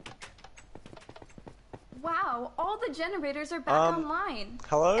 Wow, all the generators are back online.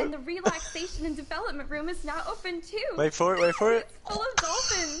 Hello? And the relaxation and development room is now open too. Wait for it, wait for it. It's full of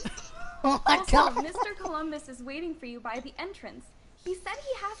dolphins. Oh my Also, god! Mr. Columbus is waiting for you by the entrance. He said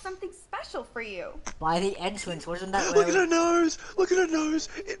he has something special for you. By the entrance, wasn't that Look at where... her nose! Look at her nose!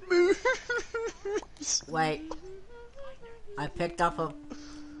 It moves! Wait. I picked up a...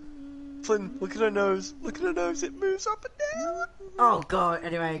 Flynn, look at her nose! Look at her nose! It moves up and down! Oh god,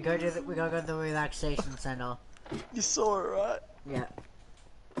 anyway, we gotta go to the relaxation center. You saw it, right? Yeah.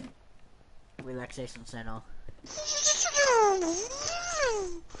 Relaxation center.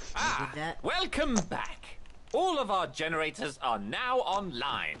 Ah, did that? welcome back. All of our generators are now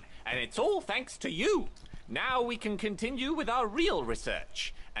online, and it's all thanks to you. Now we can continue with our real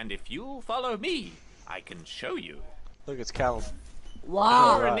research, and if you'll follow me, I can show you. Look, it's Callum.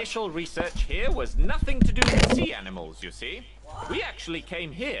 Wow! Our initial research here was nothing to do with sea animals, you see. We actually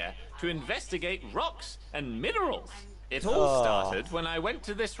came here to investigate rocks and minerals. It all started when I went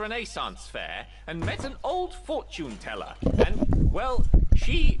to this Renaissance fair and met an old fortune teller. And, well,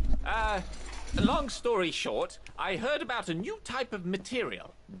 she, long story short, I heard about a new type of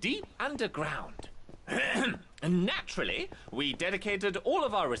material, deep underground. And naturally, we dedicated all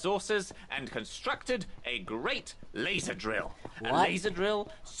of our resources and constructed a great laser drill. A What? laser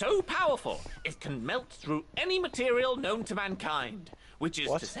drill so powerful it can melt through any material known to mankind, which is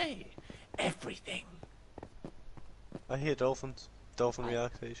What? to say, everything. I hear dolphins. Dolphin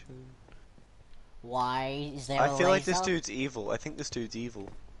relaxation. Why is there I a feel like this laser? dude's evil. I think this dude's evil.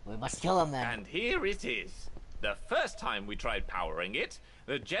 We must kill him then. And here it is. The first time we tried powering it,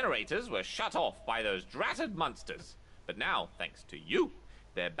 the generators were shut off by those dratted monsters. But now, thanks to you,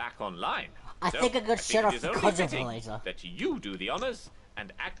 they're back online. I think it got shut off it is only because of the fitting laser. that you do the honors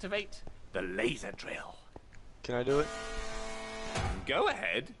and activate the laser drill. Can I do it? Go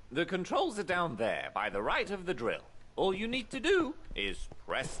ahead. The controls are down there by the right of the drill. All you need to do is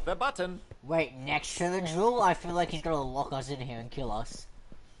press the button. Wait, next to the drill? I feel like he's gonna lock us in here and kill us.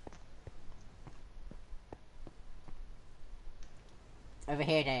 Over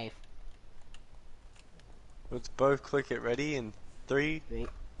here, Dave. Let's both click it. Ready? In 3, 3,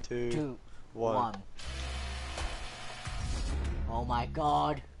 2, 2, 1. 1. Oh my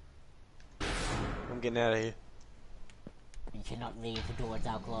god. I'm getting out of here. You cannot leave, the doors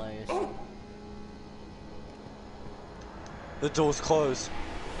are closed. The door's closed.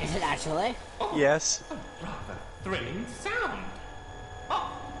 Is it actually? Yes. Rather thrilling sound.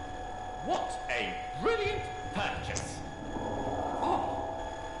 Oh, what a brilliant purchase. Oh,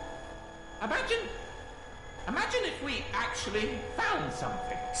 imagine if we actually found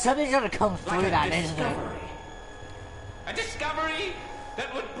something. Something's gonna come through Like that, a isn't it? discovery. A discovery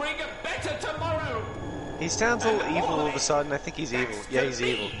that would bring a better tomorrow. He sounds all And evil all of boy, a sudden. I think he's evil. thanks Yeah, to he's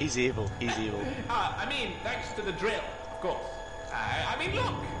me. evil. He's evil. He's evil. I mean, thanks to the drill, of course. I mean,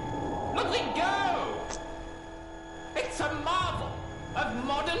 look it go. It's a marvel of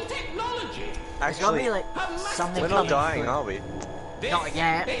modern technology. There's gonna Actually, be like a something we're coming not dying, through. are we? This Not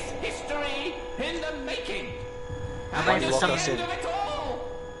yet. is history in the making. I And bet at it's the something- end of it all,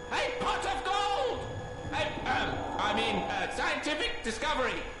 a pot of gold. Scientific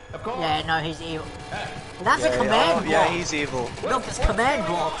discovery, of course. Yeah, no, he's evil. That's a Yeah, command oh, block. yeah, he's evil. Look, it's command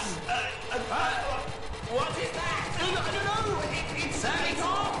blocks. What is that? I don't know. It's turn it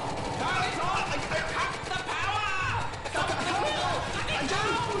off. Turn it off. Cut the power. Stop the wheel. I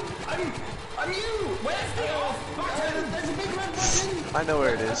don't. I'm you. Where's the off button? There's a big red button. I know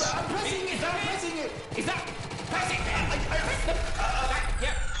where it is. I'm pressing it. Is that pressing it? Is that pressing it? Press the.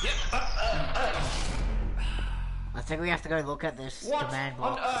 Yep. I I think we have to go look at this What command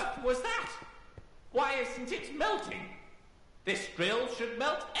on box. earth was that? Why isn't it melting? This drill should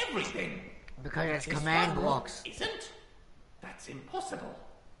melt everything. Because it's This command one blocks. Isn't? That's impossible.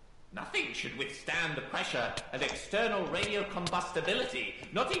 Nothing should withstand the pressure and external radiocombustibility,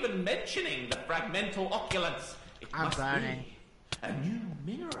 not even mentioning the fragmental opulence. It I'm must burning. be a new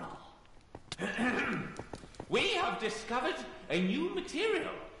mineral. We have discovered a new material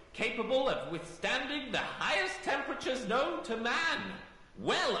capable of withstanding the highest temperatures known to man,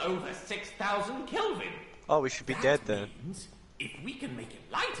 well over 6,000 Kelvin. Oh, we should be That dead then. means if we can make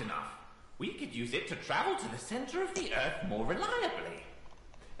it light enough, we could use it to travel to the center of the Earth more reliably.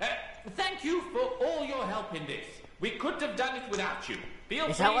 Thank you for all your help in this. We couldn't have done it without you. Feel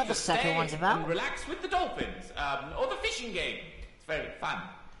Is free that what to the second stay one's about? and relax with the dolphins, or the fishing game. It's very fun.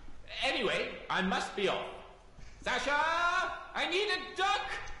 Anyway, I must be off. Sasha, I need a duck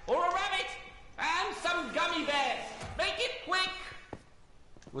or a rabbit and some gummy bears. Make it quick.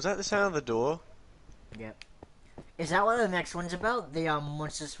 Was that the sound of the door? Yep. Is that what the next one's about? The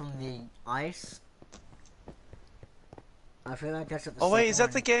monsters from the ice? I feel like that's what the Oh wait, second is that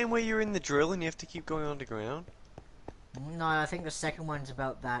one... the game where you're in the drill and you have to keep going underground? No, I think the second one's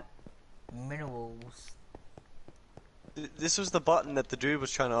about that minerals. This was the button that the dude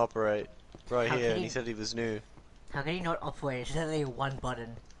was trying to operate. Right How here, can and he- he said he was new. How can he not operate? It's only one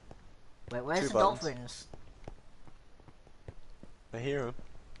button. Wait, where's Two the buttons. dolphins? I hear him.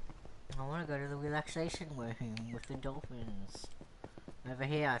 I want to go to the relaxation room with the dolphins. Over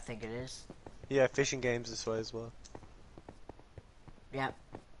here, I think it is. Yeah, fishing games this way as well. Yep.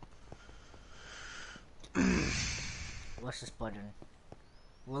 What's this button?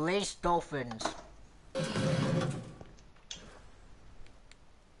 Release dolphins.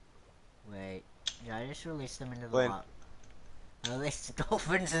 Wait. Did I just release them into the When? wild? I released the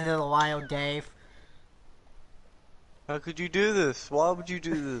dolphins into the wild, Dave. How could you do this? Why would you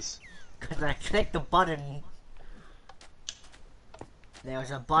do this? Because I clicked the button. There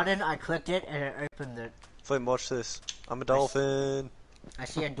was a button, I clicked it, and it opened it. Flynn, watch this. I'm a dolphin. I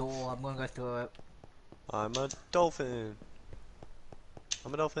see a door, I'm gonna go through it. I'm a dolphin.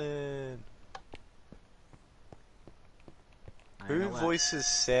 I'm a dolphin. I don't Who know what- voices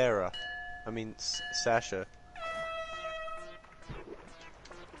Sarah? I mean, Sasha.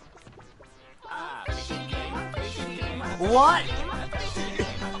 What?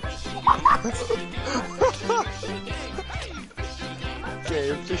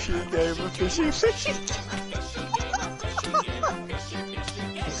 Game, fishing, game, fishing, fishing.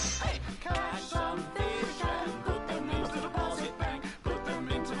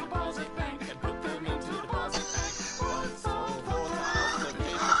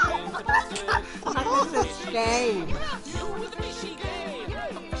 Game.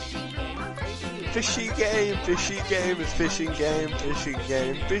 Fishing game, fishing game, it's fishing game, fishing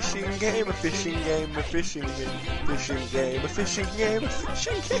game, fishing game, a fishing game, a fishing game, fishing game, a fishing game, a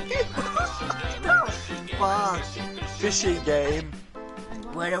fishing game. Fuck. Fishing game.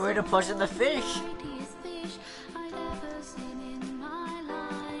 Where are we deposit the fish?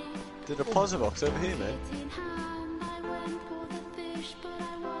 The deposit box over here, man.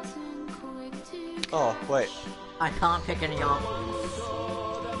 Oh, wait. I can't pick any up.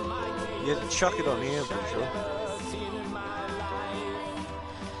 You had to chuck it on here, I'm pretty sure.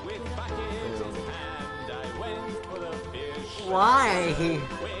 Why?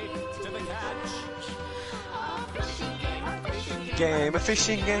 Game, a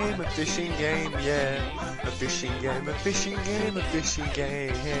fishing game, a fishing game, yeah. A fishing game, a fishing game, a fishing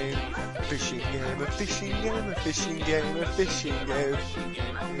game. A fishing game, a fishing game, a fishing game, a fishing game.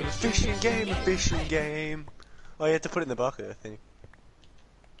 A fishing game, a fishing game. Oh, you had to put it in the bucket, I think.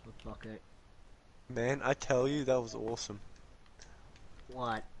 Bucket. Man, I tell you, that was awesome.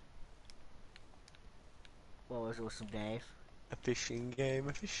 What? What was awesome, Dave? A fishing game,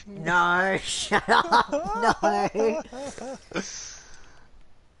 a fishing game. No, shut up! No!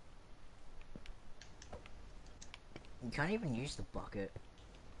 You can't even use the bucket.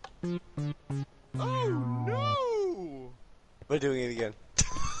 Oh no! We're doing it again.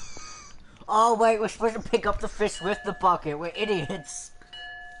 Oh wait, we're supposed to pick up the fish with the bucket. We're idiots.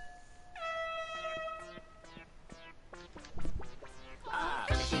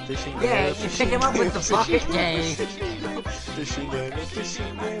 Fishing game, Yeah, a you fishing pick him up with game, the bucket, Dave. Fishing game, a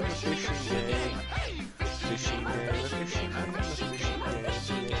fishing game, a fishing game. Fishing game, a fishing game, a fishing game, yeah.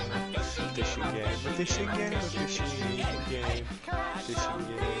 Fishing game, a fishing game, a fishing game.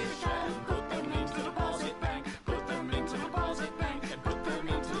 Fishing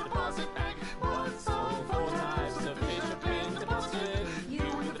game.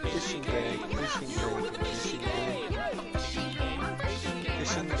 Fishing game, fishing game, fishing game.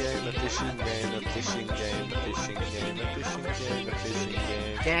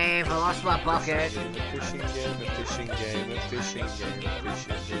 Dave, I lost my bucket. A fishing game, a fishing game, a fishing game, a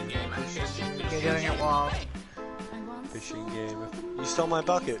fishing game, a fishing game. You're doing it well. Fishing game. You stole my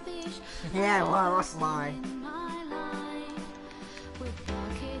bucket. Yeah, well, I lost mine.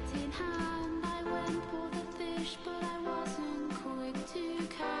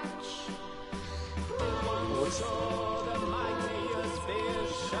 What's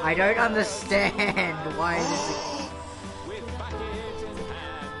I don't understand why this is...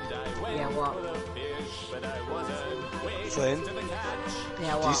 Yeah, what? Flynn?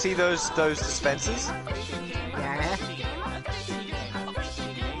 Yeah, what? Do you see those dispensers? Yeah?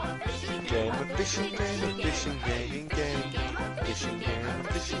 Game, a fishing game, a fishing game, game. Fishing game, a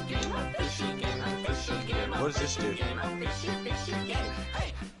fishing game, a fishing game, a fishing game. What does this do?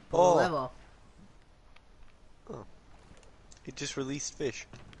 Oh, Level. it just released fish.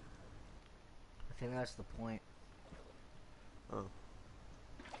 I think that's the point. Oh.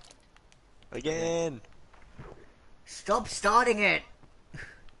 Again! Stop starting it!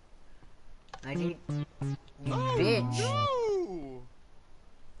 I need... You bitch! No!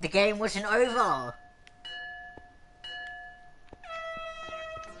 The game wasn't over!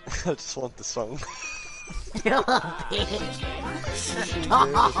 I just want the song. You bitch!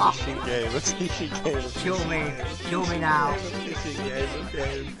 Stop! Fishing game, a fishing game, a fishing Kill me. game. Kill me now. Fishing game, a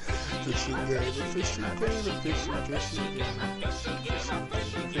game. Fishing game, a fishing game, a fishing game.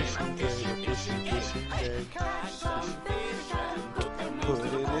 Fishing game, a fishing game. Put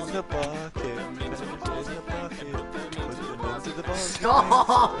it in the bucket, put it in the bucket, put them into the bucket.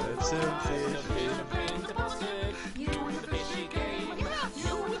 Stop! Let some fish in.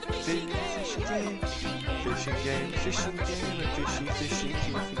 Fishing game, fishing game, a fishing, fishing,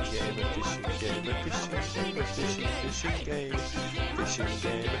 keeping game, a fishing game, a fishing game, a fishing, fishing game, fishing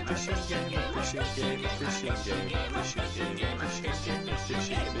game, a fishing game, a fishing game, a fishing game, a fishing game, a fishing game, a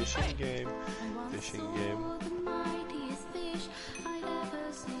fishing, fishing game, fishing game.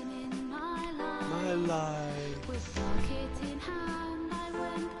 My life. With bucket in hand, I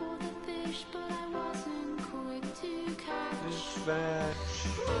went for the fish, but I wasn't quick to catch. This fetch.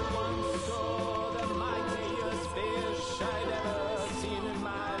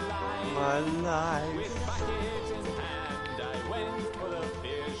 My life.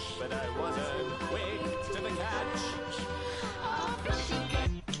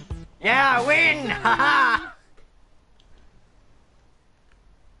 Yeah, I win! Haha!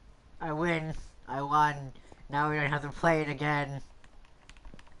 I win. I won. Now we don't have to play it again.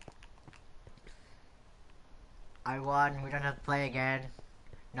 I won. We don't have to play again.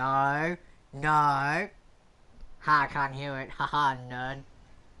 No. No. Ha, I can't hear it. Haha, nerd.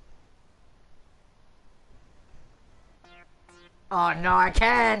 Oh no, I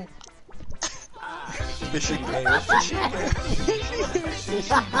can! Fishing game, a fishing game.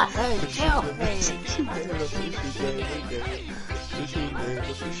 Kill me! Fishing game, a fishing game, a game. Fishing game, a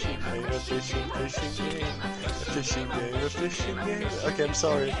fishing game, a fishing, fishing game. A fishing game, a fishing game. Okay, I'm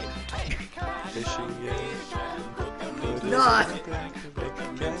sorry. Fishing game. Put it No. in the bank, make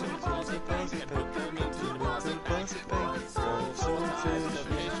a game, put it in the deposit bank, put it in the deposit bank. Grab some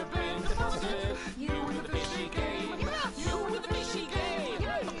fish.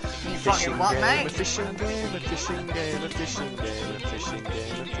 Fucking what, game, mate? a fishing game, a fishing game, a fishing game, a fishing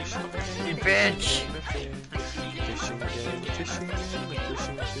game, a fishing game. You bitch! Fishing game, a fishing game, a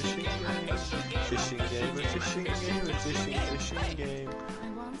fishing, fishing game. Fishing game, a fishing game, a fishing, fishing game.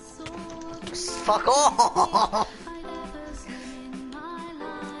 Fuck off!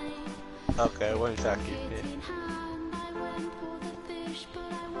 Okay, I won't attack you. Yeah.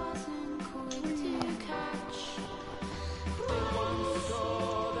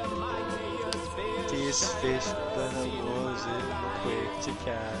 This fish, but I wasn't quick to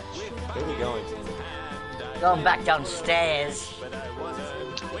catch. Where are we going? Going back downstairs.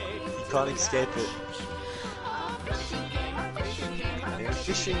 You can't escape it. A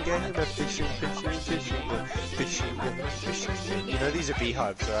fishing game, a fishing, fishing, fishing, a fishing game, a fishing game. You know these are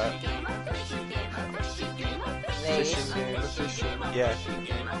beehives, right? Fishing game, a fishing, yeah.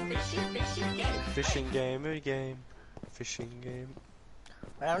 Fishing game, a game. Fishing game.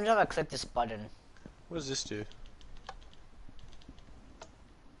 Wait, I'm just gonna click this button. What does this do?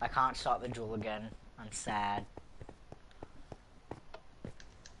 I can't start the duel again. I'm sad.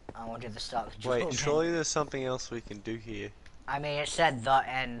 I wanted to start the duel Wait, again. surely there's something else we can do here. I mean, it said the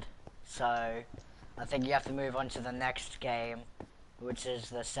end, so I think you have to move on to the next game, which is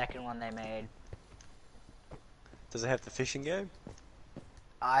the second one they made. Does it have the fishing game?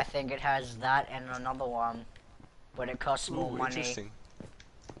 I think it has that and another one, but it costs more Ooh, money. interesting.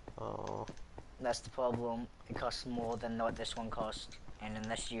 Oh. That's the problem. It costs more than what this one cost. and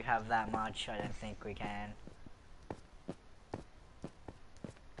unless you have that much, I don't think we can.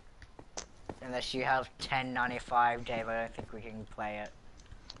 Unless you have 1095, Dave, I don't think we can play it.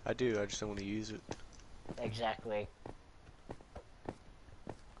 I do, I just don't want to use it. Exactly.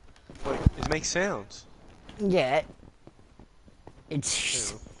 Wait, it makes sounds. Yeah.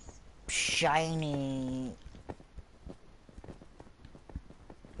 It's Ew. shiny.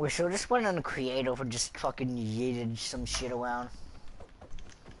 We should just went on a creative and just fucking yeeted some shit around.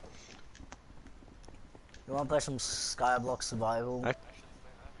 You wanna play some Skyblock Survival? I-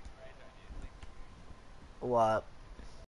 What?